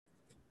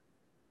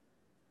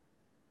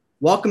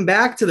Welcome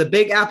back to the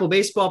Big Apple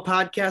Baseball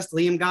Podcast.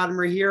 Liam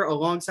Gotimer here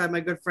alongside my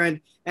good friend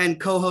and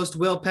co-host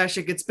Will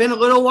Pesek. It's been a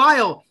little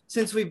while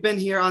since we've been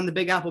here on the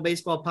Big Apple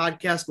Baseball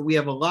Podcast, but we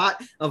have a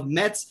lot of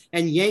Mets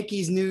and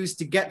Yankees news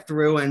to get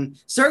through. And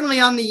certainly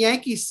on the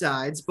Yankees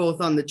sides,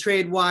 both on the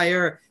trade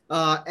wire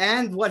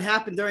and what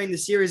happened during the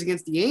series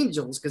against the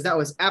Angels, because that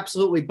was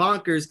absolutely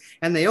bonkers.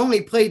 And they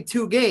only played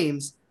 2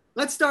 games.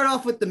 Let's start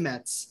off with the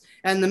Mets.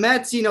 And the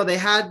Mets, they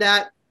had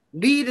that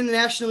lead in the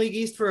National League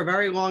East for a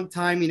very long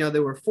time. They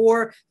were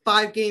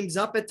 4-5 games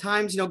up at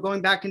times,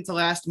 going back into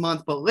last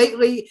month. But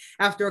lately,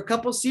 after a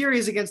couple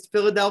series against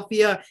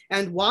Philadelphia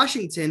and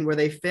Washington, where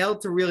they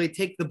failed to really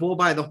take the bull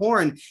by the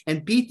horn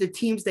and beat the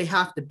teams they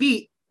have to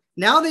beat,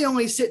 now they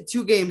only sit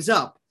 2 games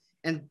up.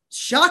 And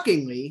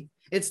shockingly,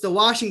 it's the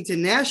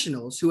Washington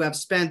Nationals who have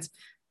spent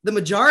the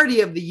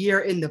majority of the year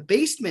in the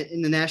basement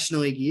in the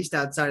National League East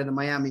outside of the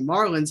Miami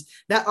Marlins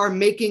that are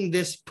making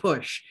this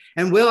push.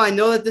 And Will, I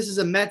know that this is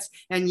a Mets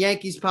and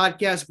Yankees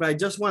podcast, but I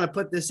just want to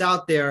put this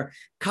out there.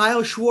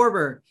 Kyle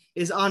Schwarber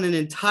is on an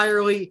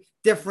entirely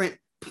different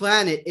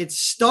planet. It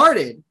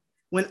started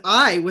when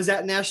I was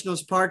at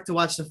Nationals Park to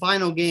watch the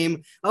final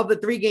game of the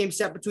 3-game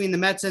set between the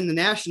Mets and the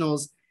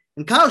Nationals,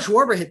 and Kyle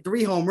Schwarber hit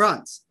 3 home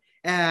runs.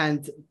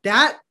 And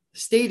that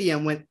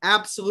stadium went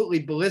absolutely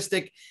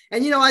ballistic.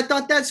 And, I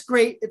thought that's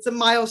great. It's a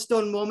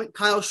milestone moment.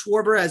 Kyle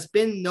Schwarber has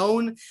been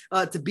known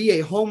to be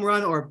a home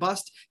run or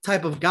bust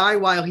type of guy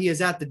while he is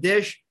at the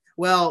dish.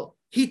 Well,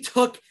 he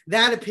took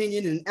that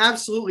opinion and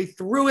absolutely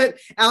threw it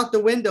out the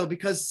window,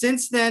 because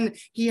since then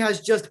he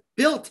has just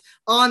built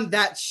on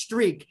that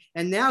streak.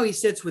 And now he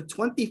sits with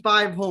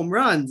 25 home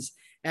runs,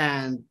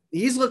 and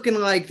he's looking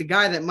like the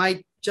guy that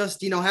might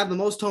just, have the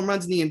most home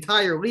runs in the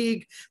entire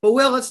league. But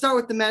Will, let's start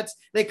with the Mets.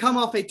 They come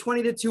off a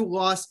 20-2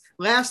 loss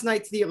last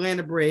night to the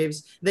Atlanta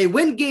Braves. They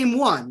win game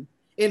 1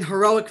 in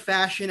heroic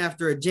fashion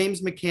after a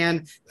James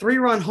McCann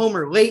 3-run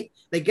homer late.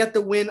 They get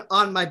the win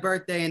on my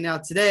birthday, and now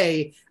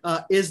today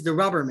is the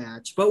rubber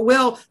match. But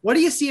Will, what do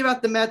you see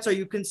about the Mets? Are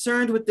you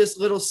concerned with this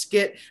little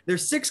skit? They're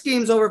 6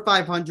 games over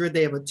 500.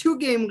 They have a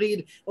 2-game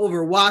lead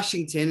over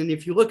Washington. And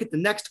if you look at the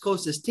next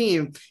closest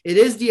team, it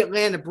is the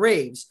Atlanta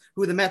Braves,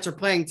 who the Mets are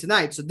playing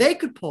tonight. So they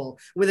could pull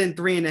within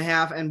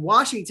 3.5, and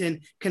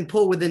Washington can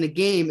pull within a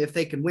game if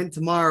they can win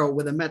tomorrow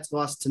with a Mets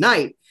loss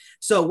tonight.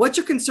 So what's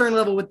your concern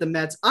level with the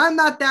Mets? I'm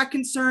not that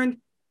concerned,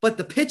 but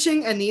the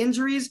pitching and the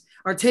injuries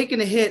are taking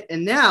a hit,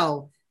 and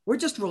now we're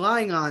just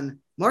relying on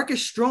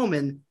Marcus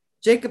Stroman,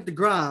 Jacob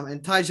deGrom,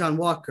 and Taijuan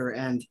Walker,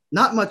 and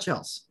not much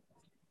else.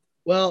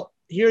 Well,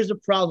 here's the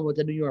problem with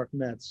the New York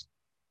Mets.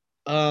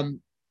 The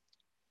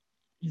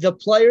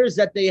players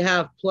that they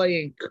have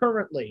playing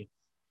currently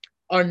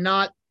are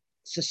not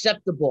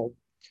susceptible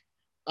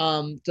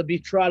to be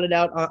trotted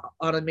out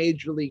on a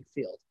major league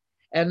field.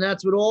 And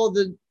that's what all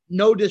the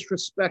no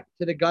disrespect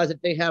to the guys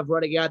that they have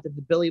running out, the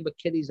Billy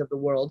McKinneys of the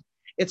world.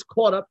 It's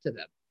caught up to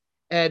them.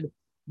 And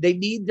they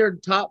need their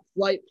top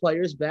flight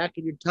players back,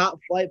 and your top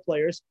flight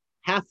players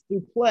have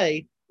to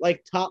play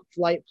like top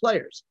flight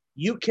players.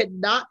 You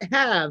cannot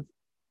have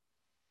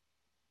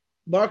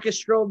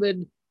Marcus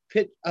Stroman,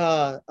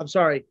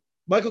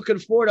 Michael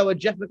Conforto and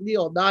Jeff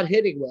McNeil not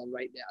hitting well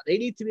right now. They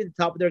need to be at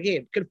the top of their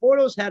game.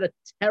 Conforto's had a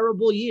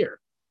terrible year.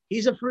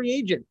 He's a free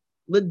agent.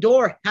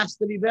 Lindor has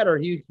to be better.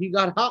 He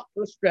got hot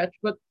for a stretch,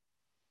 but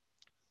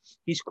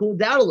he's cooled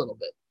down a little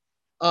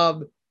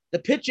bit. The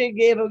pitching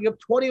gave up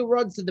 20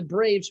 runs to the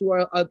Braves, who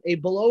are a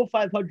below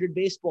 500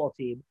 baseball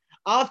team.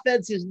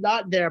 Offense is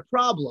not their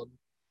problem.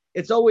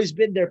 It's always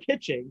been their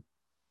pitching.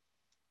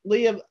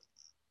 Liam,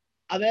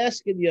 I'm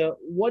asking you,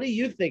 what do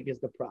you think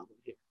is the problem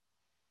here?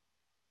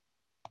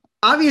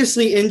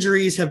 Obviously,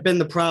 injuries have been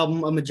the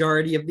problem a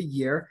majority of the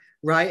year,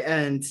 right?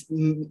 And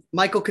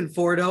Michael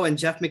Conforto and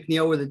Jeff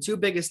McNeil were the 2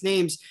 biggest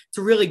names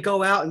to really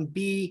go out and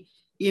be,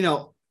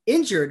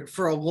 injured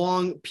for a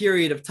long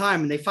period of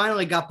time. And they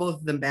finally got both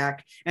of them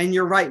back. And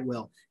you're right,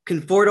 Will.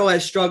 Conforto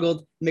has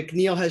struggled.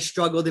 McNeil has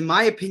struggled. In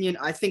my opinion,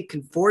 I think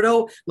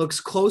Conforto looks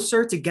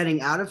closer to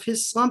getting out of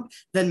his slump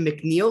than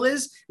McNeil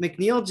is.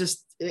 McNeil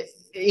just,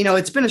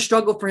 it's been a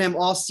struggle for him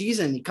all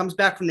season. He comes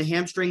back from the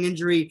hamstring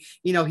injury.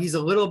 He's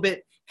a little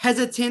bit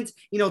hesitant,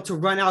 to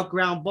run out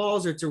ground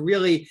balls or to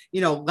really,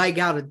 leg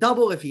out a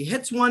double if he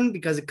hits one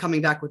because of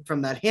coming back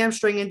from that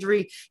hamstring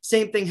injury.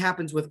 Same thing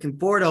happens with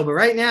Conforto. But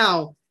right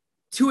now,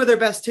 2 of their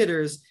best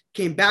hitters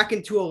came back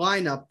into a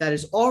lineup that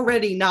is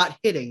already not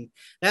hitting.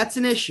 That's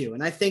an issue.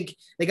 And I think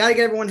they got to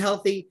get everyone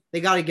healthy. They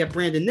got to get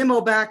Brandon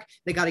Nimmo back.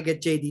 They got to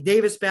get JD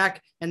Davis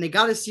back. And they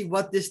got to see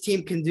what this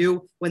team can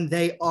do when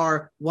they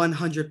are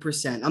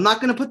 100%. I'm not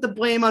going to put the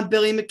blame on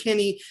Billy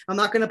McKinney. I'm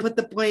not going to put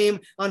the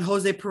blame on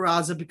Jose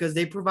Peraza, because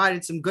they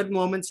provided some good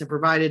moments and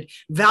provided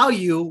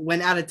value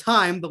when at a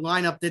time the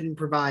lineup didn't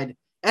provide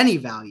any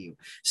value.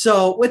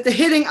 So with the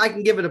hitting, I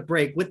can give it a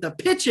break. With the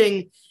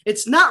pitching,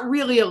 it's not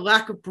really a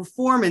lack of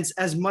performance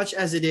as much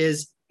as it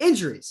is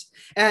injuries,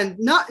 and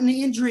not in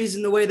the injuries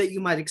in the way that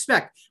you might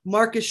expect.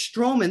 Marcus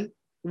Stroman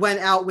went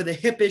out with a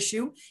hip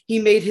issue. He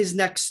made his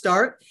next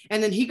start,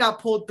 and then he got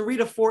pulled 3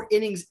 to 4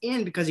 innings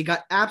in because he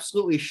got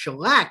absolutely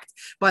shellacked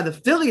by the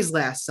Phillies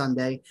last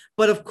Sunday.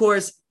 But of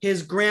course,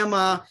 his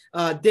grandma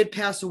did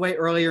pass away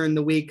earlier in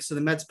the week, so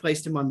the Mets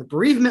placed him on the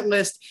bereavement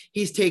list.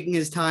 He's taking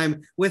his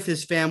time with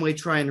his family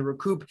trying to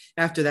recoup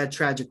after that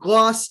tragic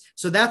loss.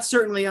 So that's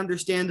certainly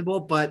understandable,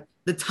 but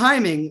the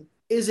timing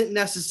isn't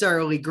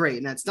necessarily great.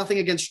 And that's nothing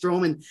against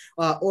Stroman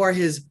or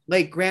his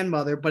late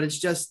grandmother, but it's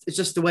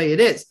just the way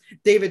it is.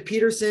 David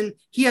Peterson,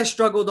 he has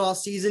struggled all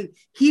season.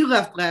 He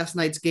left last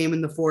night's game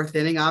in the 4th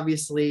inning.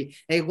 Obviously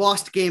a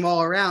lost game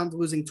all around,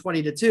 losing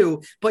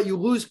 20-2, but you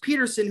lose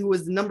Peterson, who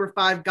was the number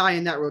 5 guy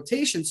in that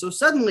rotation. So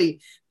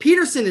suddenly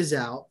Peterson is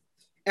out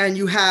and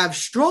you have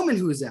Stroman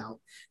who's out.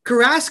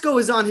 Carrasco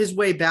is on his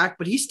way back,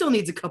 but he still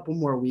needs a couple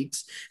more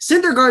weeks.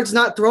 Syndergaard's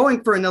not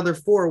throwing for another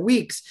 4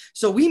 weeks,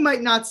 so we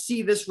might not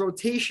see this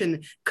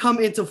rotation come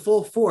into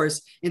full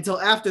force until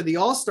after the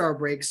All-Star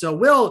break. So,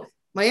 Will,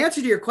 my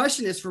answer to your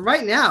question is for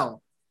right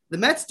now, the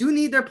Mets do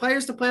need their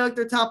players to play like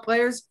their top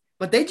players,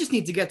 but they just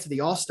need to get to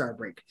the All-Star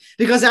break.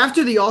 Because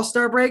after the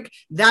All-Star break,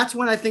 that's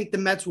when I think the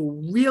Mets will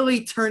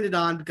really turn it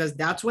on, because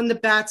that's when the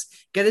bats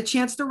get a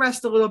chance to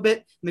rest a little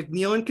bit.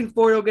 McNeil and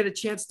Conforto get a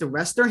chance to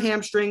rest their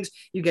hamstrings.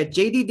 You get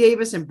J.D.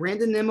 Davis and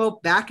Brandon Nimmo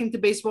back into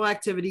baseball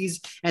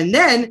activities. And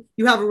then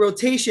you have a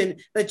rotation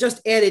that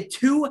just added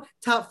 2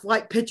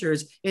 top-flight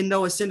pitchers in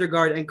Noah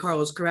Syndergaard and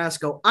Carlos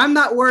Carrasco. I'm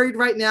not worried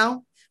right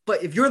now,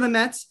 but if you're the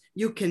Mets,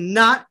 you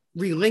cannot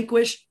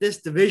relinquish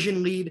this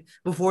division lead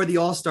before the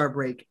All-Star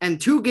break.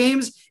 And 2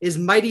 games is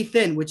mighty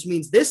thin, which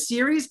means this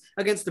series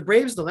against the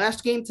Braves, the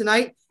last game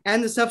tonight,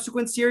 and the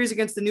subsequent series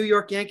against the New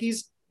York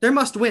Yankees, they're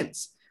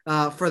must-wins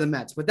for the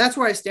Mets. But that's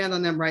where I stand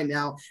on them right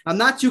now. I'm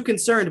not too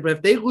concerned, but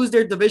if they lose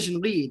their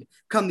division lead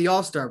come the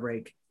All-Star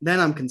break, then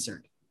I'm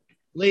concerned.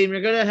 Liam, you're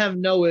going to have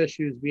no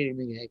issues beating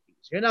the Yankees.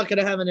 You're not going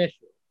to have an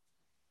issue.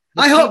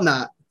 I hope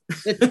not.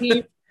 The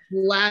team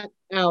flat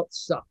out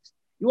sucks.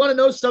 You want to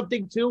know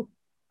something, too?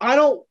 I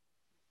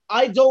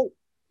don't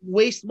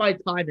waste my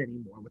time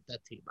anymore with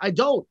that team. I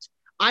don't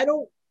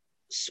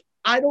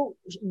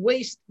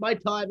waste my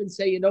time and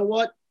say, you know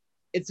what?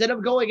 Instead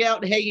of going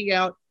out and hanging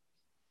out,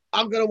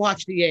 I'm going to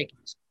watch the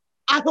Yankees.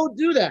 I don't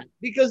do that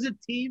because the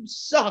team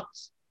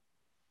sucks.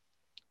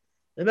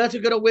 The Mets are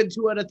going to win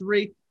 2 out of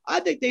 3. I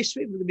think they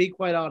sweep them, to be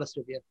quite honest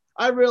with you.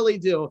 I really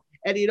do.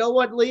 And you know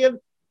what, Liam?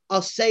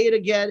 I'll say it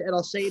again, and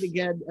I'll say it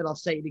again, and I'll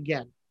say it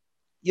again.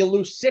 You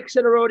lose 6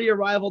 in a row to your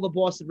rival, the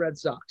Boston Red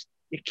Sox.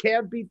 You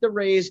can't beat the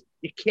Rays.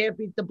 You can't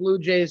beat the Blue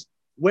Jays.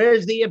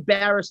 Where's the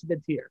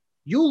embarrassment here?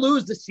 You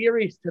lose the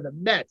series to the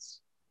Mets,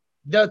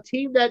 the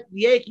team that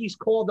the Yankees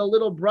called the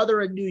little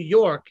brother in New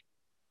York.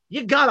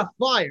 You got to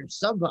fire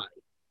somebody.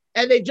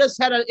 And they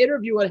just had an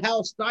interview with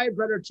Hal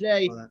Steinbrenner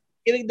today,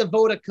 giving the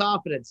vote of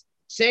confidence,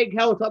 saying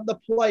how it's on the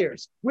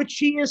players, which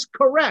he is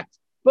correct.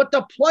 But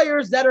the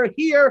players that are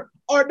here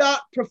are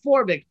not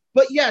performing.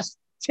 But yes,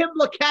 Tim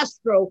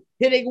LaCastro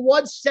hitting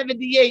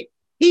 178,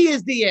 he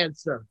is the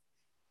answer.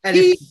 And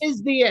he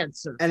is the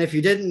answer. And if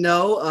you didn't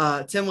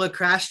know, Tim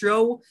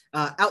LaCastro,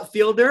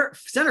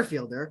 center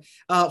fielder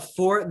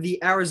for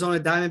the Arizona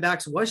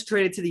Diamondbacks, was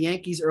traded to the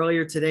Yankees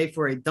earlier today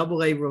for a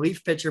AA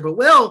relief pitcher. But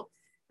Will,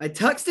 I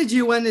texted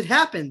you when it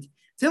happened.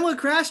 Tim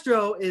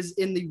LaCastro is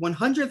in the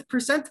 100th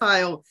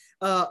percentile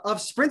of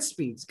sprint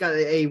speeds. Got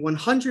a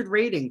 100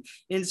 rating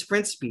in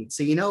sprint speed.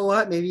 So you know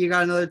what? Maybe you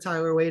got another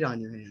Tyler Wade on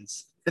your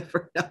hands.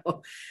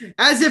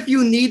 As if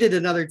you needed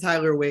another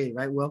Tyler Wade,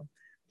 right, Will?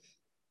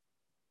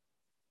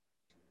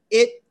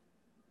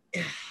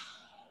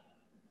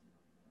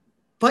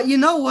 But you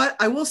know what?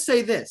 I will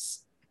say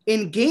this.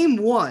 In game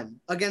 1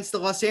 against the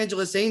Los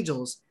Angeles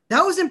Angels,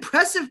 that was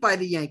impressive by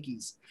the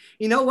Yankees.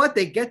 You know what?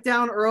 They get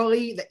down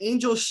early. The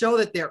Angels show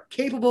that they're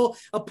capable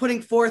of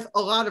putting forth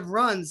a lot of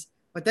runs,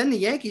 but then the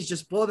Yankees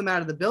just blow them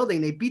out of the building.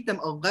 They beat them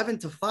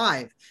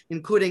 11-5,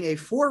 including a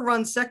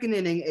 4-run second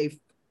inning, a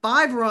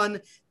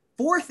 5-run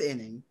 4th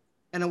inning,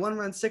 and a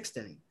 1-run 6th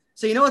inning.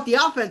 So you know what? The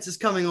offense is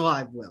coming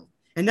alive, Will.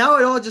 And now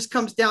it all just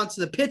comes down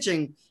to the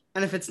pitching.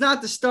 And if it's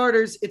not the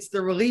starters, it's the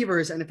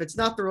relievers. And if it's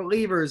not the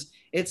relievers,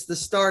 it's the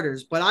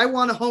starters. But I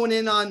want to hone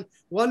in on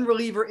one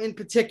reliever in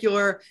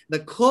particular, the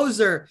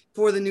closer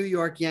for the New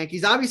York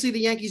Yankees. Obviously, the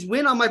Yankees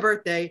win on my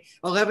birthday,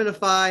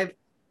 11-5.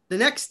 The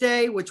next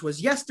day, which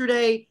was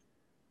yesterday,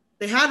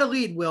 they had a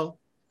lead, Will.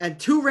 And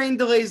 2 rain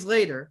delays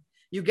later,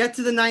 you get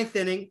to the 9th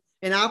inning,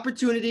 an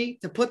opportunity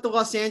to put the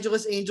Los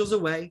Angeles Angels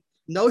away.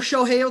 No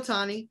Shohei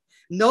Ohtani,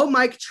 no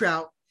Mike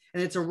Trout.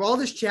 And it's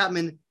Aroldis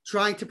Chapman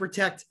trying to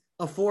protect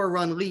a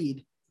 4-run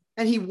lead.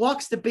 And he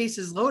walks the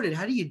bases loaded.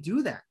 How do you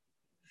do that?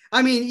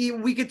 I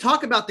mean, we could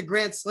talk about the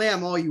grand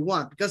slam all you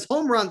want because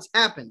home runs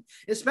happen,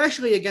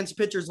 especially against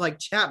pitchers like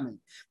Chapman.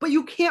 But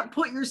you can't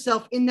put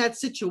yourself in that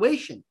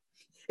situation.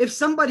 If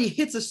somebody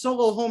hits a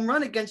solo home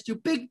run against you,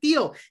 big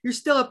deal. You're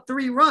still up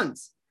 3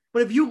 runs.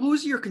 But if you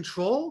lose your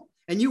control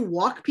and you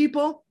walk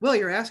people, well,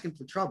 you're asking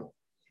for trouble.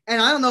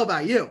 And I don't know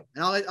about you.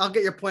 And I'll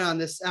get your point on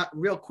this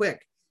real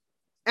quick.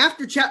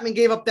 After Chapman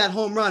gave up that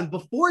home run,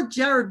 before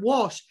Jared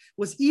Walsh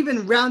was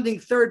even rounding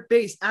third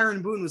base,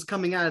 Aaron Boone was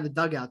coming out of the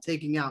dugout,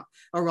 taking out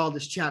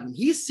Aroldis Chapman.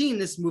 He's seen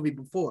this movie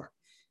before,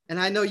 and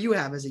I know you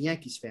have as a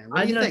Yankees fan.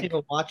 What do you think? I didn't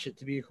even watch it,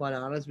 to be quite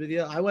honest with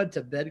you. I went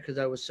to bed because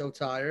I was so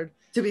tired.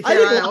 To be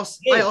fair,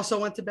 I also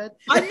went to bed.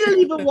 I didn't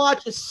even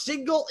watch a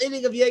single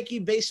inning of Yankee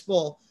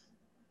baseball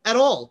at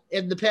all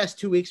in the past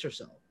 2 weeks or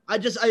so. I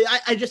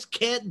just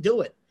can't do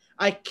it.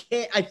 I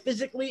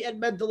physically and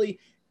mentally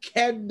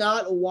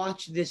cannot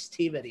watch this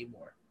team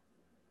anymore.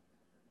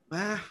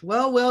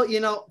 Well,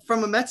 you know,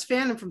 from a Mets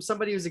fan and from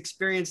somebody who's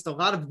experienced a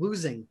lot of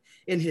losing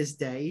in his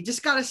day, you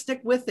just got to stick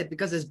with it,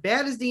 because as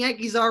bad as the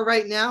Yankees are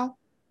right now,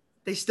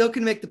 they still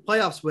can make the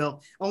playoffs,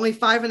 Will. Only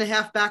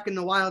 5.5 back in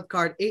the wild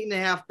card,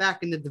 8.5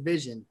 back in the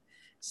division.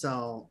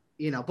 So,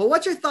 you know, but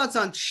what's your thoughts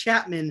on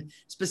Chapman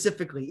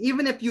specifically?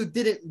 Even if you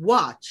didn't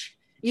watch,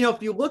 you know,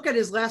 if you look at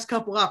his last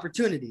couple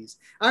opportunities,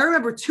 I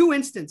remember 2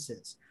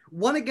 instances,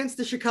 one against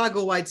the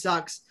Chicago White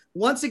Sox,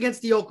 once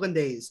against the Oakland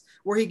A's,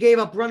 where he gave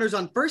up runners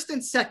on first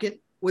and second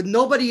with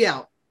nobody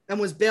out and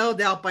was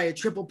bailed out by a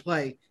triple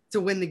play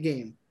to win the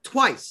game.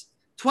 Twice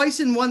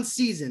in one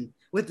season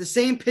with the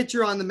same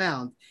pitcher on the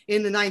mound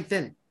in the 9th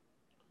inning.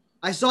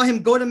 I saw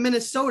him go to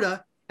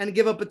Minnesota and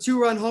give up a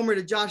 2-run homer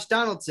to Josh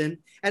Donaldson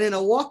and then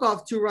a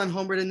walk-off 2-run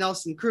homer to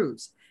Nelson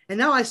Cruz. And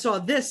now I saw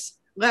this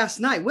last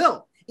night.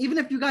 Will, even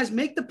if you guys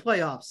make the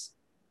playoffs,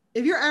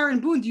 if you're Aaron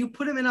Boone, do you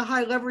put him in a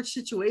high leverage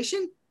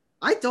situation?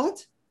 I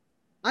don't.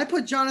 I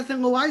put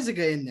Jonathan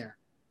Loaizaga in there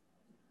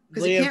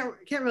because it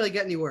can't really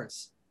get any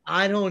worse.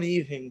 I don't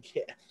even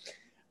care.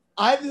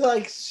 I'm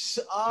like,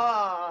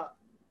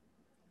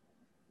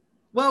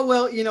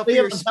 well, you know, for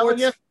your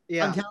sports,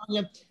 I'm telling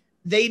you,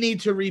 they need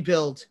to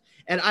rebuild.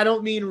 And I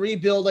don't mean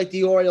rebuild like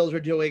the Orioles are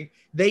doing.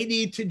 They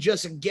need to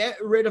just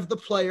get rid of the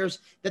players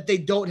that they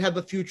don't have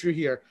a future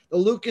here. The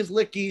Lucas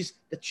Lickeys,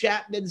 the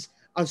Chapmans,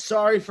 I'm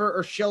sorry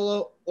for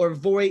Urshela or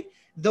Voit.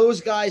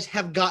 Those guys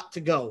have got to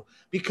go,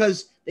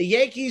 because the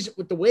Yankees,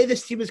 with the way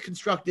this team is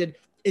constructed,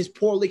 is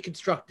poorly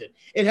constructed.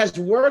 It has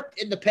worked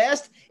in the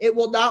past. It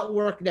will not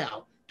work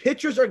now.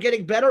 Pitchers are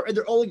getting better, and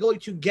they're only going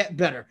to get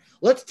better.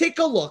 Let's take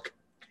a look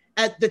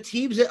at the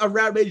teams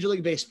around Major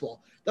League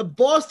Baseball. The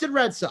Boston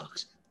Red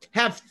Sox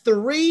have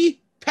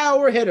 3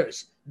 power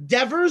hitters: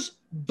 Devers,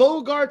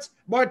 Bogarts,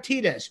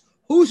 Martinez.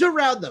 Who's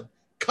around them?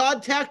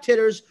 Contact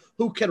hitters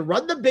who can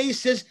run the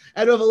bases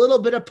and have a little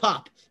bit of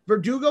pop.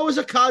 Verdugo is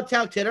a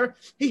contact hitter.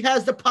 He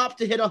has the pop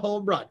to hit a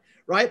home run,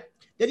 right?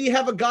 Then you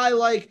have a guy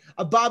like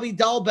a Bobby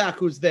Dahlbeck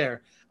who's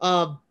there.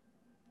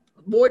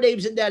 More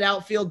names in that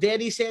outfield.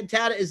 Danny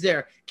Santana is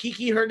there.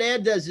 Kiki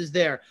Hernandez is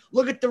there.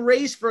 Look at the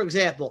Rays, for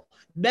example.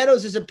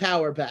 Meadows is a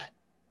power bat.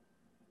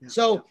 Yeah.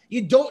 So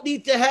you don't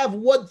need to have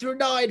 1 through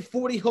 9,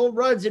 40 home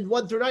runs in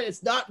 1 through 9.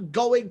 It's not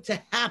going to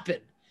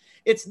happen.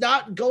 It's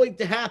not going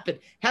to happen.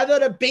 How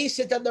about a base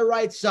hit on the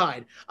right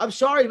side? I'm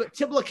sorry, but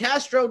Tim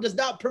LaCastro does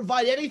not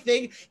provide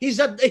anything. He's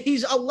a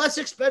less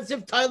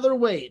expensive Tyler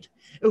Wade,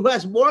 who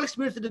has more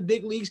experience in the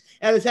big leagues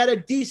and has had a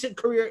decent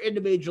career in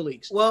the major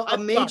leagues. Well,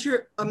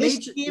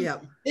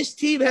 this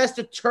team has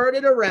to turn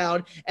it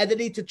around, and they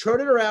need to turn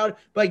it around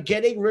by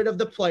getting rid of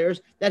the players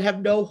that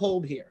have no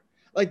home here.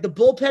 Like, the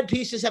bullpen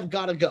pieces have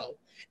got to go.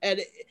 And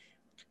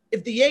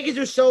if the Yankees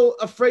are so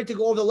afraid to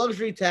go over the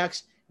luxury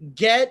tax,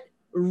 get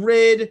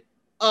rid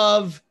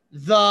of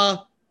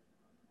the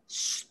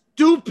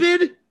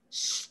stupid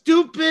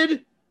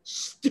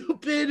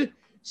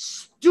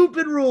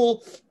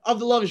rule of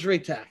the luxury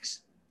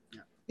tax.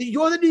 Yeah.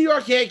 You're the New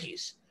York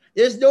Yankees.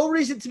 There's no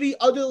reason to be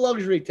under the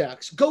luxury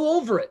tax. Go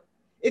over it.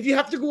 If you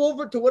have to go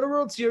over it to win a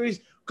World Series,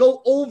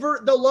 go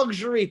over the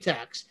luxury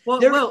tax.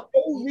 There's no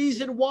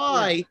reason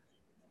why.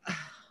 Yeah.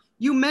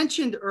 You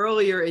mentioned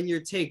earlier in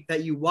your take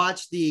that you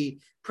watched the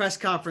press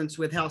conference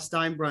with Hal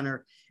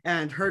Steinbrenner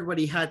and heard what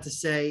he had to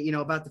say, you know,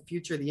 about the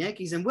future of the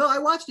Yankees. And Will, I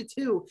watched it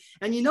too.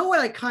 And you know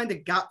what I kind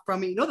of got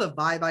from it? You know the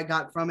vibe I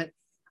got from it?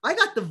 I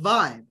got the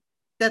vibe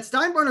that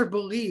Steinbrenner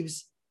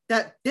believes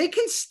that they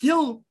can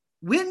still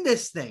win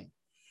this thing.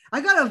 I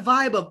got a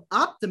vibe of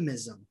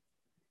optimism.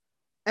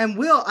 And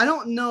Will, I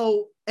don't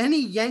know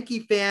any Yankee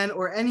fan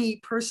or any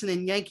person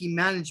in Yankee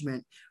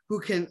management who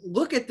can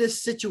look at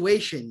this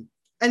situation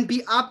and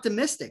be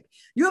optimistic.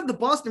 You have the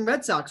Boston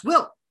Red Sox.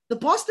 Will, the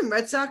Boston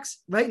Red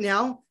Sox right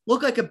now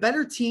look like a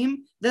better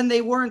team than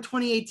they were in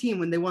 2018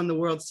 when they won the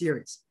World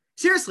Series.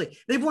 Seriously,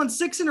 they've won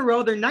 6 in a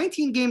row. They're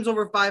 19 games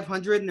over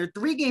 500, and they're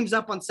 3 games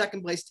up on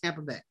second place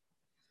Tampa Bay.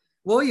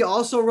 Well, you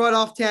also wrote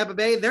off Tampa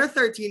Bay. They're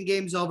 13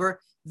 games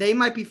over. They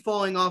might be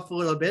falling off a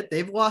little bit.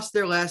 They've lost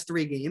their last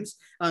 3 games,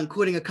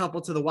 including a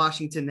couple to the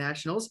Washington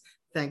Nationals.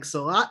 Thanks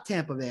a lot,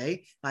 Tampa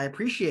Bay. I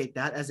appreciate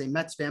that as a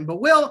Mets fan. But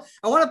Will,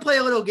 I want to play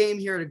a little game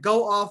here to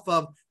go off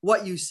of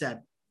what you said.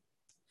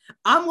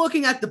 I'm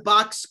looking at the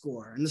box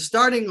score and the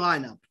starting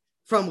lineup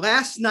from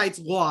last night's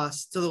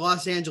loss to the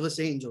Los Angeles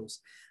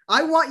Angels.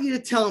 I want you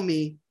to tell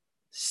me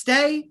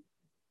stay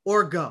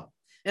or go.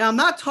 And I'm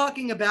not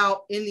talking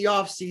about in the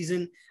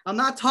offseason. I'm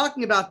not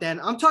talking about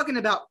then. I'm talking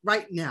about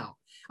right now.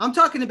 I'm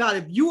talking about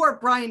if you are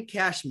Brian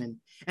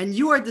Cashman and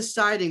you are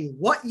deciding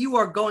what you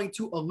are going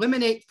to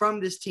eliminate from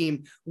this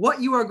team,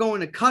 what you are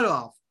going to cut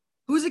off,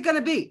 who's it going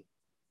to be?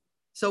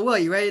 So, Will,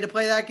 you ready to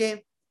play that game?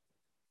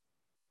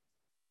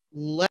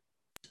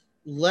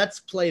 Let's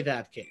play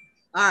that game.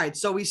 All right,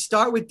 so we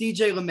start with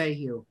DJ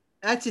LeMahieu.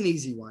 That's an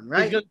easy one,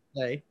 right?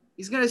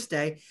 He's going to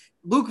stay.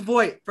 Luke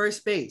Voit,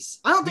 first base.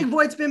 I don't think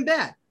Voigt's been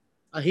bad.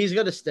 He's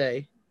going to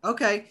stay.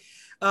 Okay.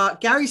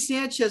 Gary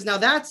Sanchez. Now,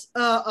 that's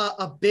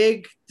a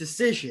big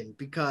decision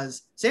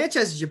because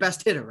Sanchez is your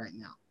best hitter right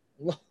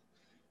now.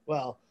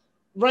 Well,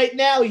 right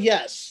now,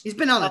 yes. He's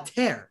been on a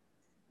tear.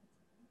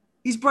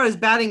 He's brought his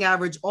batting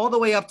average all the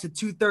way up to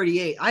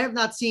 238. I have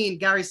not seen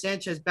Gary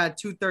Sanchez bat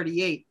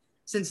 238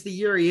 since the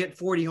year he hit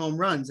 40 home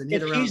runs and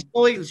hit around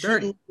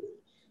 230.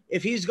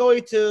 If he's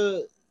going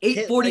to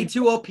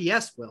 842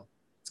 OPS, Will.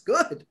 It's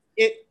good.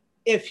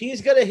 If he's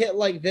going to hit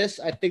like this,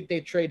 I think they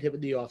trade him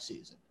in the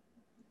offseason.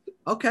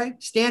 Okay,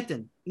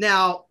 Stanton.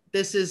 Now,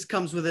 this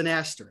comes with an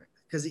asterisk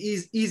because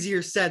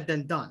easier said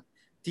than done.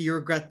 Do you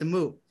regret the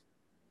move?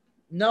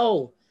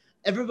 No.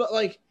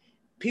 Everybody,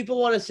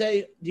 people want to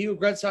say, do you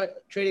regret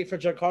trading for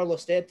Giancarlo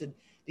Stanton?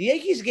 The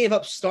Yankees gave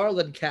up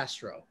Starlin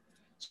Castro.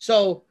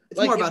 So it's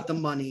more about the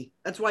money.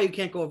 That's why you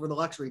can't go over the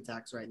luxury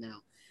tax right now.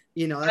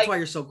 That's why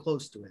you're so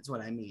close to it. Is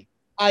what I mean.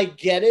 I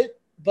get it,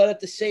 but at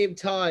the same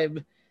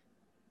time,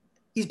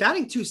 he's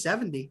batting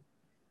 270.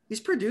 He's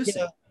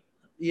producing.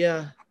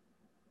 Yeah.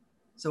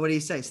 So what do you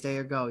say? Stay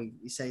or go?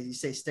 You say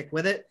stick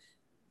with it?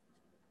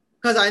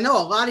 Because I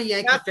know a lot of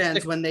Yankee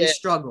fans, when they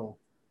struggle,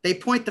 they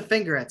point the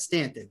finger at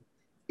Stanton.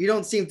 You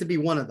don't seem to be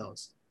one of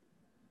those.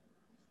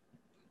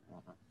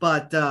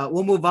 But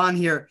we'll move on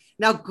here.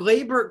 Now,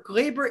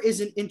 Glaber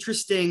is an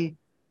interesting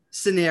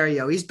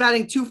scenario. He's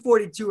batting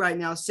 242 right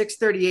now,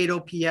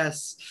 638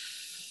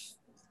 OPS.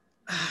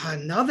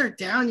 Another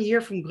down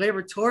year from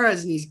Gleyber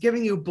Torres, and he's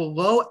giving you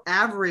below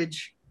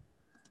average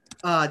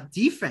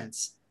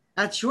defense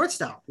at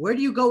shortstop. Where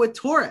do you go with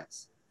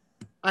Torres?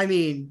 I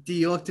mean, do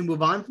you look to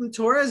move on from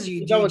Torres? Do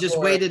you just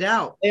wait it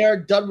out? They are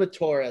done with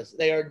Torres.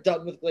 They are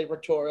done with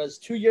Gleyber Torres.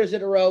 2 years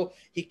in a row,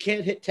 he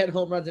can't hit 10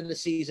 home runs in the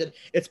season.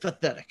 It's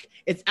pathetic.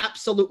 It's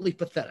absolutely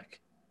pathetic.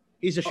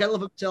 He's a shell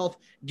of himself.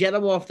 Get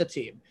him off the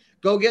team.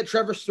 Go get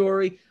Trevor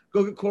Story.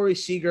 Go get Corey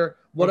Seager.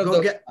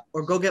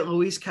 Go get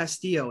Luis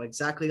Castillo,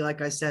 exactly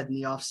like I said in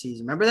the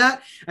offseason. Remember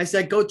that? I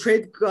said go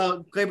trade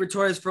Gleyber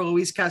Torres for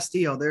Luis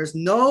Castillo. There's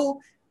no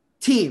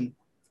team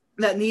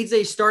that needs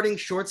a starting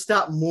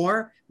shortstop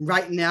more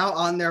right now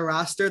on their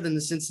roster than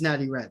the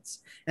Cincinnati Reds.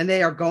 And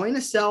they are going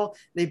to sell.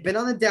 They've been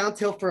on the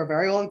downhill for a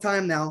very long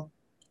time now.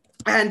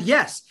 And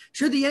yes,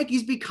 should the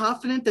Yankees be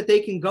confident that they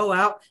can go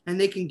out and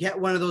they can get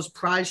one of those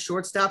prize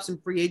shortstops in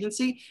free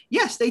agency?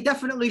 Yes, they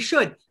definitely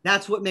should.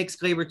 That's what makes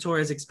Gleyber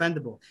Torres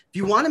expendable. If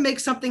you want to make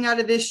something out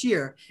of this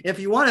year, if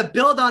you want to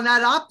build on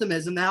that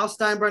optimism that Hal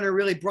Steinbrenner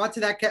really brought to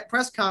that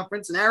press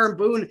conference and Aaron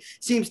Boone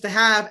seems to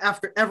have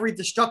after every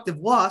destructive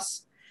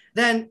loss,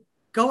 then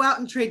go out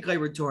and trade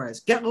Gleyber Torres.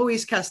 Get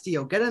Luis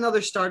Castillo. Get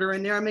another starter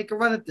in there and make a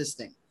run at this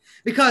thing.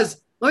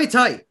 Because let me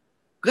tell you,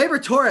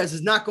 Gleyber Torres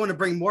is not going to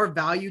bring more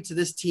value to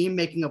this team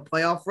making a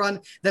playoff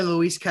run than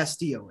Luis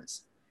Castillo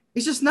is.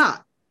 He's just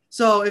not.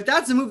 So if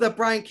that's a move that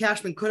Brian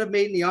Cashman could have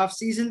made in the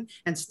offseason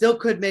and still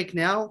could make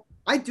now,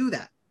 I'd do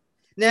that.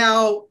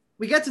 Now,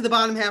 we get to the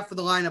bottom half of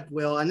the lineup,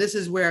 Will, and this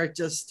is where it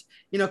just,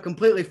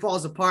 completely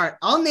falls apart.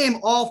 I'll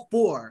name all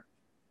four.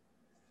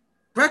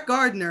 Brett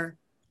Gardner,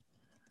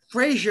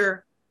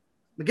 Frazier,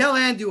 Miguel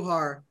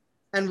Andujar,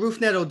 and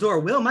Rougned Odor.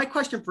 Will, my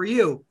question for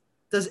you,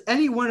 does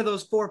any one of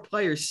those four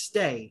players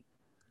stay,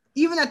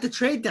 even at the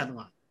trade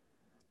deadline?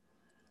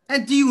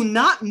 And do you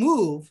not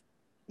move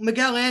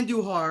Miguel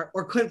Andujar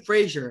or Clint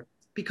Frazier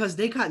because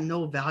they got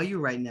no value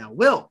right now?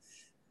 Will,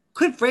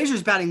 Clint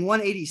Frazier's batting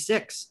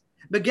 186.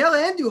 Miguel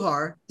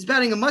Andujar is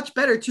batting a much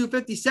better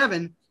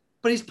 257,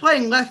 but he's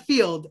playing left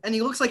field, and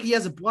he looks like he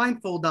has a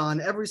blindfold on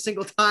every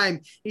single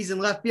time he's in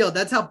left field.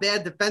 That's how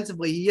bad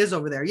defensively he is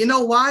over there. You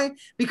know why?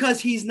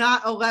 Because he's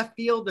not a left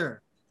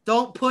fielder.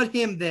 Don't put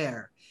him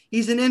there.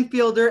 He's an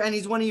infielder, and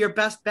he's one of your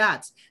best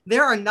bats.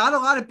 There are not a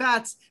lot of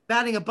bats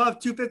batting above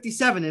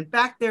 257. In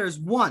fact, there's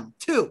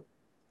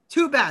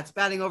two bats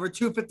batting over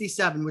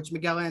 257, which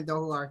Miguel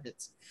Andujar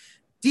hits.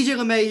 DJ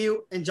LeMahieu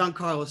and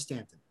Giancarlo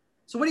Stanton.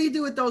 So what do you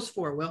do with those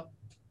four, Will?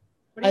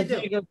 I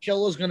think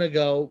Urshela's going to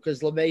go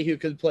because LeMahieu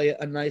could play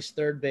a nice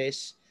third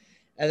base.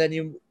 And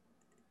then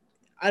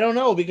I don't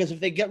know, because if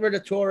they get rid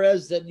of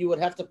Torres, then you would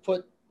have to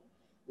put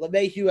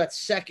LeMahieu at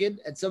second,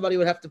 and somebody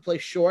would have to play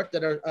short,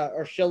 then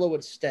Urshela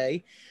would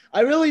stay.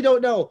 I really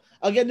don't know.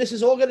 Again, this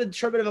is all going to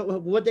determine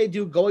what they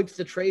do going to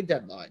the trade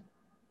deadline.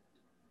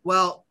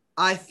 Well,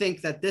 I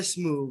think that this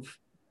move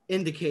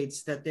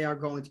indicates that they are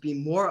going to be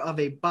more of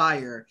a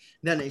buyer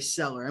than a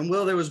seller. And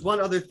Will, there was one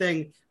other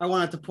thing I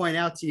wanted to point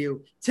out to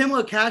you. Tim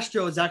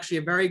LeCastro is actually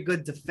a very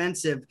good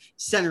defensive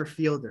center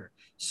fielder.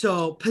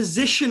 So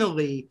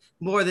positionally,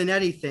 more than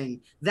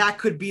anything, that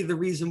could be the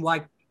reason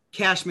why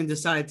Cashman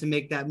decided to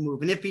make that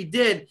move. And if he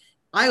did,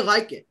 I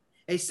like it.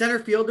 A center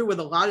fielder with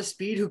a lot of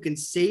speed who can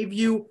save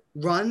you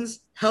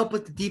runs, help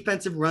with the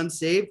defensive run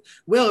save.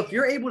 Will, if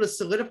you're able to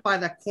solidify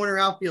that corner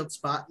outfield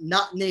spot,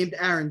 not named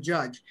Aaron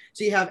Judge.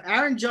 So you have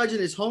Aaron Judge in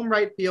his home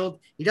right field.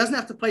 He doesn't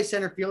have to play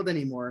center field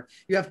anymore.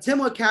 You have Tim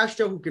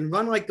LaCastro who can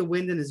run like the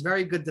wind and is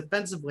very good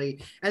defensively.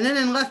 And then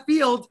in left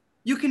field,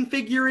 you can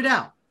figure it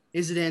out.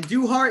 Is it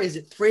Andujar? Is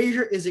it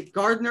Frazier? Is it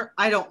Gardner?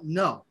 I don't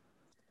know.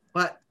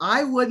 But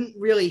I wouldn't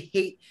really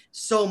hate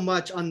so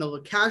much on the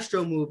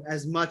LaCastro move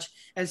as much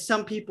as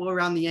some people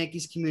around the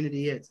Yankees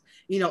community is.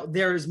 You know,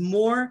 there's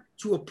more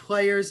to a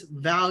player's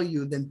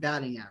value than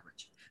batting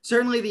average.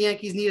 Certainly the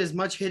Yankees need as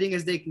much hitting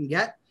as they can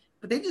get,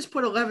 but they just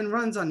put 11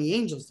 runs on the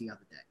Angels the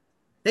other day.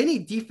 They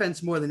need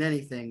defense more than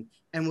anything,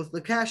 and with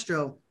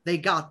LaCastro, they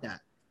got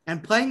that.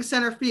 And playing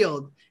center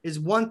field is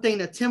one thing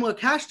that Tim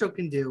LaCastro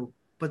can do,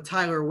 but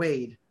Tyler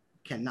Wade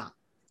cannot.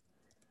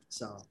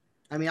 So,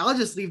 I mean, I'll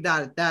just leave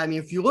that at that. I mean,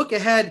 if you look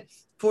ahead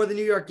for the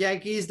New York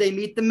Yankees, they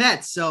meet the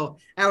Mets. So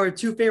our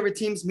two favorite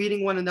teams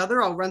meeting one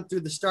another. I'll run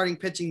through the starting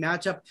pitching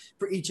matchup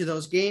for each of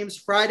those games.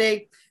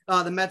 Friday,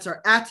 the Mets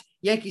are at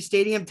Yankee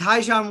Stadium.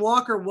 Taijuan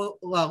Walker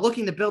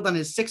looking to build on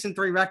his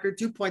 6-3 record,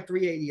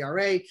 2.38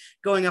 ERA,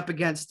 going up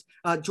against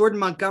Jordan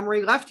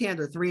Montgomery,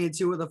 left-hander,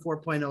 3-2 with a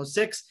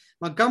 4.06.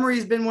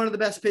 Montgomery's been one of the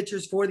best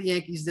pitchers for the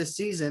Yankees this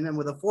season, and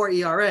with a 4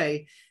 ERA,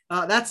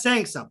 that's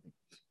saying something.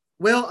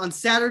 Will, on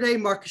Saturday,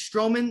 Marcus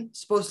Stroman,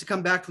 supposed to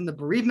come back from the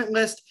bereavement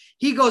list.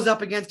 He goes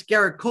up against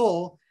Garrett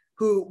Cole,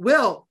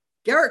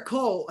 Garrett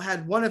Cole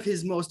had one of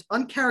his most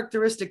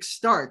uncharacteristic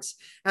starts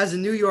as a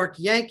New York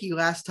Yankee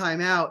last time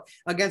out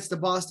against the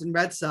Boston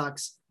Red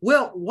Sox.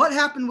 Will, what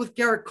happened with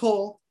Garrett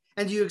Cole?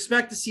 And do you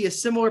expect to see a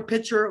similar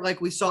pitcher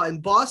like we saw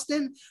in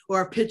Boston, or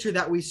a pitcher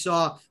that we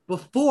saw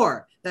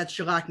before that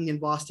shellacking in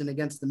Boston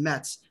against the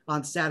Mets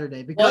on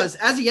Saturday? Because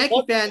as a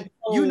Yankee fan,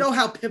 you know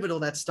how pivotal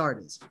that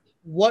start is.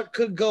 What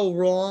could go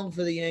wrong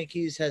for the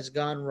Yankees has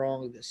gone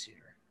wrong this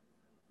year.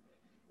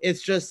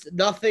 It's just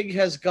nothing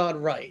has gone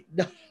right.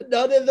 None of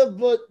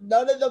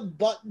the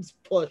buttons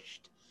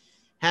pushed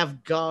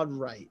have gone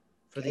right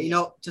for the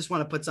Yankees. Just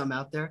want to put something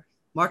out there.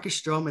 Marcus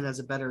Stroman has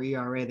a better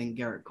ERA than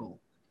Garrett Cole,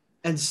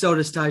 and so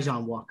does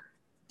Taijuan Walker.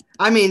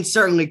 I mean,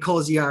 certainly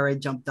Cole's ERA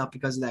jumped up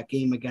because of that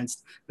game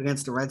against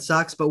the Red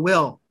Sox, but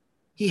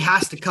he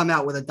has to come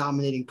out with a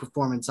dominating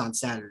performance on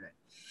Saturday,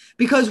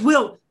 because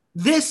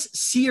this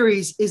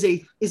series is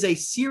a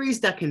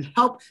series that can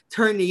help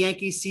turn the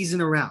Yankees season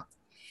around.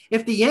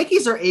 If the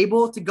Yankees are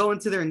able to go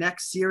into their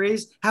next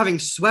series, having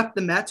swept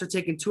the Mets or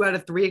taken 2 out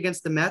of 3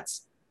 against the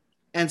Mets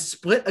and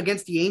split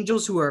against the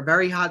Angels, who are a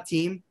very hot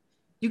team,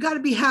 you got to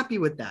be happy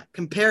with that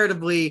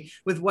comparatively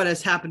with what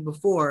has happened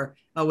before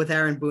with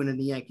Aaron Boone and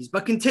the Yankees.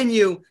 But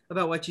continue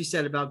about what you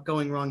said about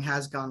going wrong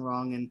has gone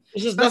wrong. And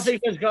nothing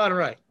has gone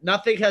right.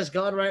 Nothing has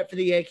gone right for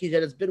the Yankees,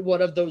 and it's been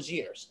one of those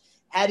years.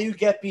 How do you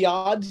get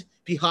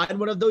behind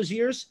one of those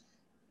years?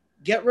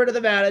 Get rid of the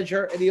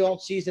manager in the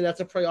offseason. That's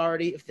a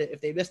priority if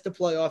they miss the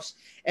playoffs,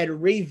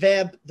 and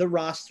revamp the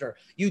roster.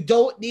 You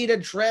don't need a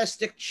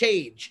drastic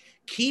change.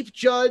 Keep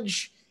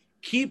Judge,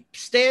 keep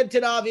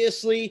Stanton,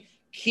 obviously,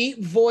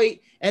 keep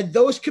Voit, and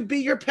those could be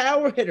your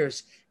power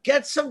hitters.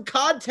 Get some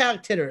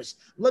contact hitters.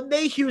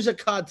 LeMahieu's a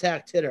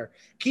contact hitter.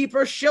 Keep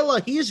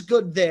Urshela. He's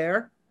good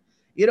there.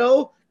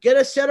 Get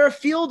a center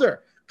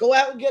fielder. Go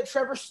out and get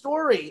Trevor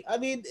Story. I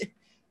mean,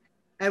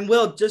 and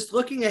just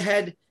looking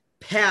ahead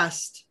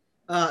past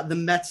the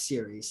Mets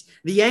series,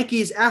 the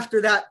Yankees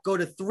after that go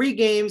to 3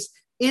 games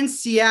in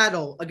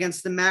Seattle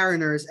against the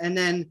Mariners, and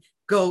then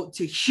go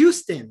to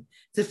Houston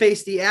to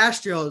face the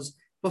Astros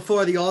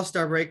before the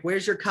All-Star break.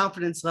 Where's your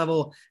confidence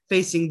level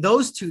facing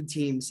those 2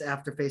 teams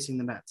after facing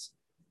the Mets?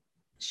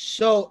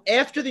 So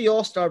after the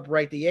All-Star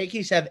break, the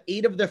Yankees have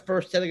 8 of their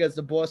first 10 against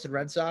the Boston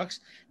Red Sox.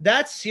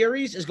 That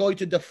series is going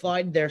to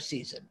define their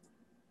season.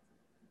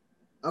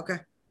 Okay.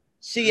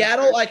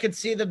 Seattle, I could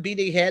see them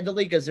beating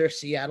handily because they're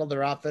Seattle.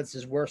 Their offense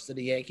is worse than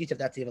the Yankees, if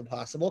that's even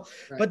possible.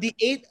 Right. But the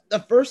 8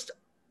 of the first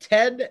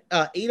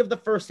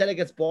 10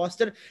 against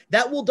Boston,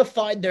 that will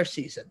define their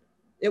season.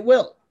 It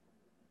will.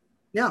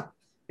 Yeah,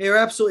 you're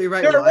absolutely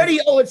right. They're already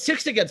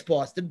 0-6 against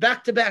Boston,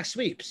 back-to-back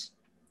sweeps.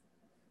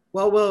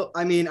 Well,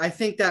 I mean, I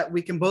think that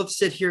we can both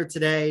sit here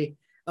today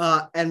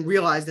and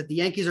realize that the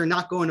Yankees are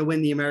not going to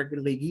win the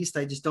American League East.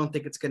 I just don't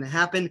think it's going to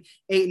happen.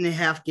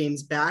 8.5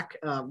 games back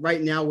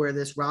right now, where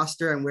this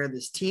roster and where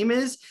this team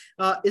isn't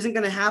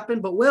going to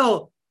happen. But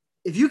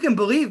if you can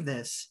believe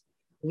this,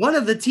 one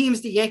of the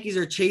teams the Yankees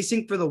are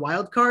chasing for the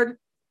wild card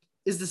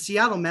is the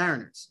Seattle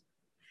Mariners.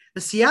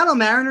 The Seattle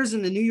Mariners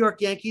and the New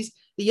York Yankees.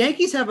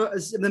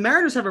 The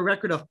Mariners have a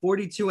record of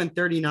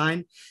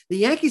 42-39. The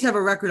Yankees have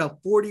a record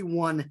of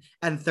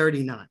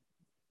 41-39.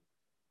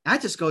 That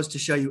just goes to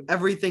show you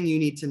everything you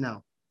need to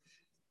know.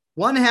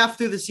 1/2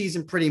 through the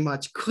season, pretty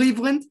much.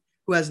 Cleveland,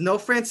 who has no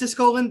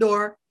Francisco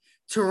Lindor.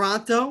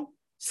 Toronto,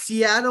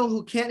 Seattle,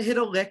 who can't hit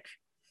a lick.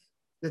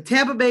 The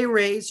Tampa Bay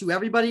Rays, who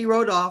everybody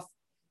wrote off.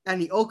 And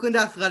the Oakland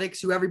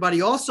Athletics, who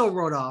everybody also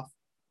wrote off,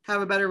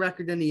 have a better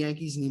record than the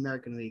Yankees in the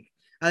American League.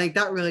 I think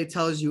that really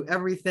tells you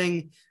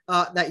everything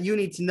that you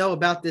need to know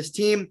about this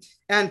team.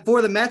 And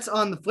for the Mets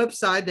on the flip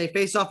side, they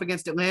face off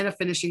against Atlanta,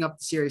 finishing up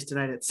the series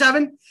tonight at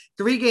 7.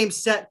 3 games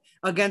set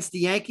against the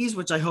Yankees,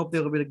 which I hope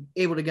they'll be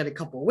able to get a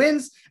couple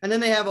wins. And then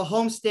they have a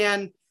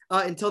homestand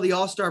until the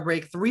All-Star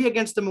break, 3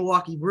 against the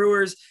Milwaukee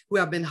Brewers, who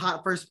have been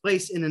hot first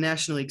place in the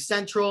National League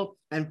Central,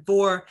 and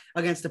 4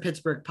 against the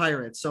Pittsburgh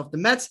Pirates. So if the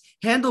Mets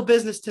handle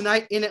business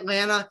tonight in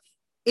Atlanta,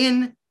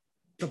 in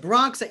the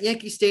Bronx at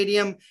Yankee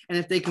Stadium, and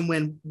if they can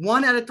win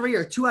 1 out of 3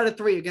 or 2 out of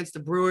 3 against the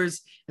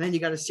Brewers, and then you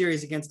got a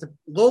series against the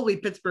lowly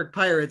Pittsburgh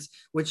Pirates,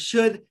 which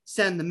should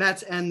send the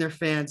Mets and their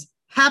fans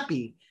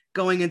happy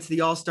going into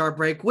the All-Star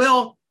break.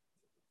 Will,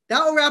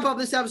 that will wrap up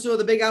this episode of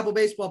the Big Apple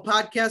Baseball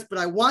Podcast, but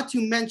I want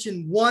to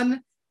mention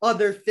one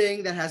other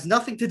thing that has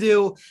nothing to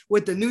do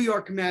with the New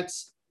York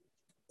Mets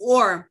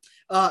or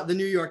the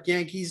New York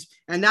Yankees,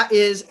 and that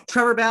is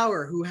Trevor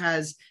Bauer, who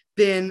has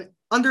been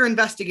under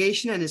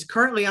investigation and is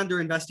currently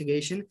under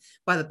investigation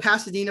by the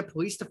Pasadena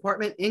Police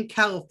Department in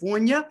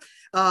California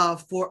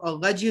for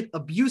alleged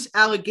abuse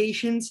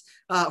allegations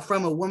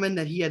from a woman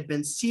that he had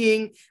been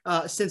seeing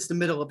since the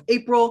middle of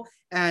April.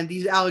 And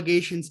these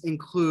allegations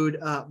include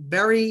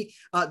very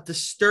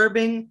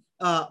disturbing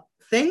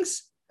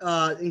things,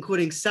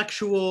 including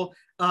sexual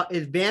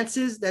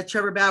advances that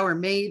Trevor Bauer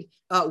made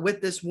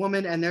with this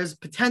woman. And there's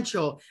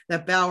potential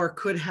that Bauer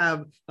could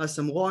have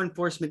some law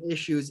enforcement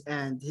issues,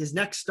 and his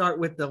next start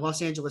with the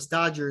Los Angeles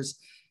Dodgers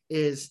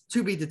is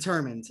to be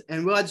determined.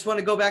 And Will, I just want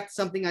to go back to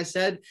something I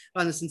said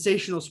on the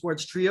Sensational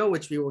Sports Trio,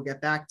 which we will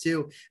get back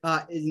to,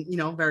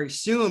 very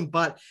soon.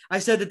 But I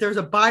said that there's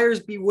a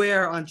buyer's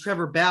beware on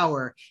Trevor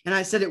Bauer. And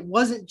I said it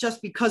wasn't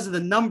just because of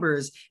the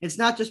numbers. It's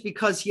not just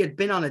because he had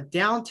been on a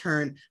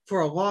downturn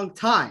for a long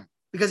time,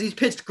 because he's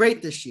pitched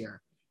great this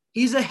year.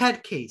 He's a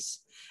head case.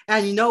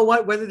 And you know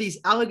what? Whether these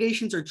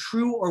allegations are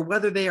true or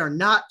whether they are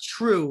not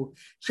true,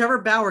 Trevor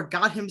Bauer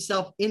got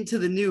himself into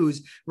the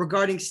news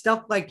regarding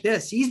stuff like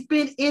this. He's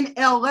been in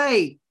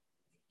LA.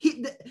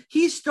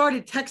 He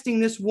started texting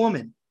this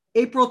woman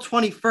April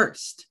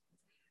 21st.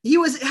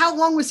 How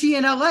long was he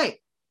in LA? He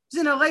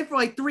was in LA for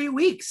like 3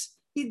 weeks.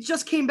 He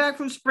just came back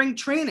from spring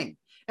training,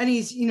 and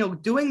he's,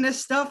 doing this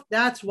stuff.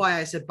 That's why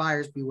I said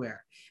buyers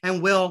beware.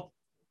 And Will,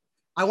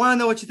 I want to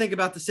know what you think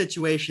about the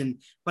situation,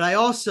 but I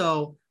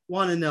also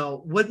want to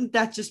know, wouldn't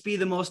that just be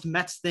the most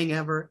Mets thing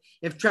ever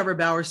if Trevor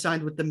Bauer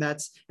signed with the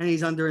Mets and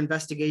he's under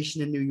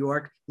investigation in New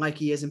York like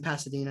he is in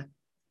Pasadena?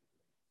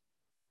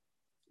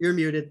 You're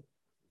muted.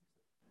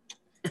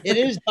 It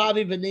is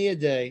Bobby Bonilla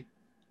Day.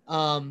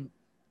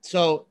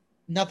 So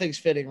nothing's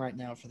fitting right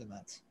now for the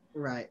Mets.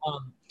 Right.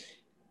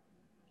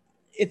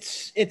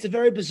 It's a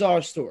very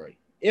bizarre story.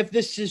 If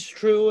this is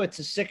true, it's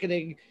a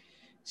sickening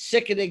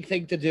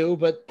thing to do,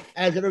 but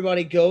as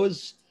everybody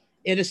goes,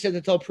 innocent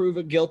until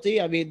proven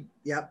guilty. I mean,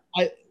 yep.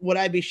 Would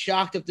I be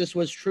shocked if this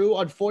was true?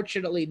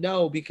 Unfortunately,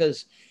 no,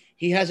 because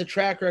he has a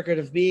track record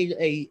of being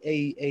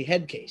a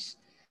head case.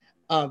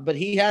 But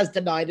he has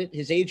denied it.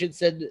 His agent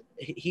said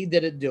he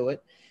didn't do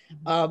it.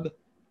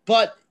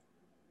 But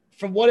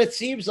from what it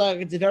seems like,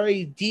 it's a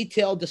very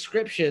detailed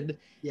description.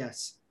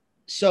 Yes.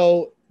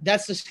 So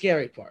that's the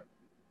scary part.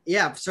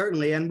 Yeah,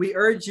 certainly. And we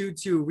urge you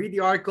to read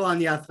the article on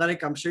The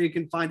Athletic. I'm sure you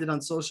can find it on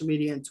social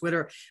media and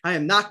Twitter. I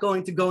am not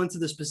going to go into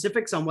the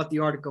specifics on what the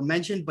article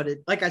mentioned, but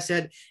like I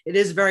said, it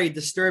is very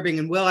disturbing.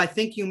 And Will, I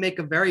think you make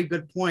a very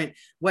good point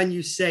when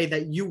you say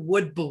that you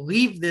would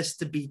believe this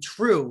to be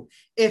true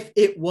if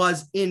it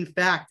was in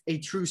fact a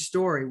true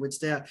story, which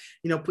the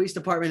police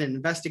department and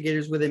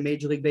investigators within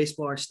Major League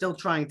Baseball are still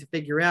trying to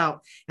figure out.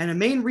 And the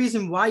main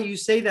reason why you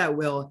say that,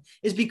 Will,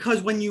 is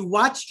because when you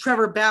watch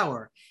Trevor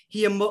Bauer,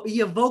 he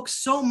evokes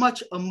so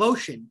much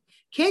emotion.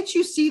 Can't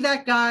you see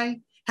that guy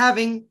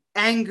having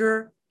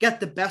anger get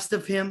the best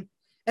of him?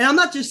 And I'm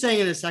not just saying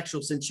in a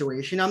sexual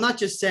situation. I'm not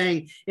just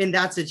saying in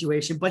that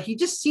situation, but he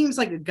just seems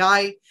like a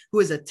guy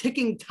who is a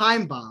ticking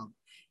time bomb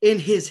in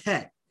his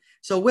head.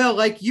 So, Will,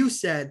 like you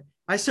said,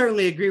 I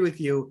certainly agree with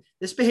you.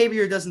 This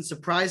behavior doesn't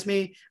surprise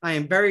me. I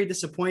am very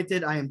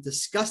disappointed. I am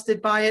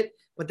disgusted by it.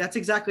 But that's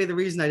exactly the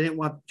reason I didn't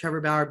want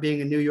Trevor Bauer being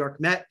a New York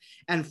Met.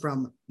 And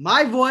from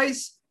my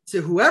voice to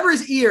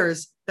whoever's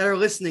ears that are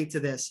listening to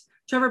this,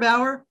 Trevor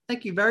Bauer,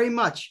 thank you very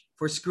much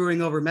for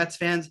screwing over Mets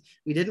fans.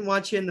 We didn't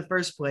want you in the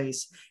first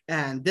place.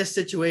 And this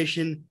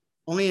situation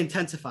only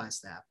intensifies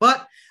that.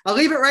 But I'll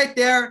leave it right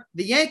there.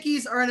 The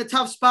Yankees are in a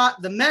tough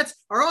spot. The Mets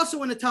are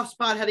also in a tough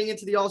spot heading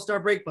into the All-Star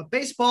break. But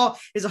baseball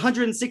is a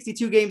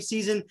 162-game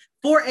season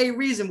for a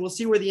reason. We'll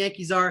see where the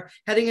Yankees are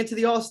heading into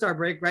the All-Star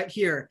break right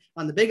here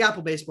on the Big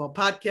Apple Baseball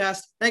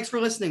Podcast. Thanks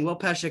for listening. Will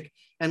Pesek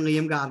and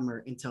Liam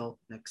Gotimer. Until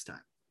next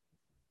time.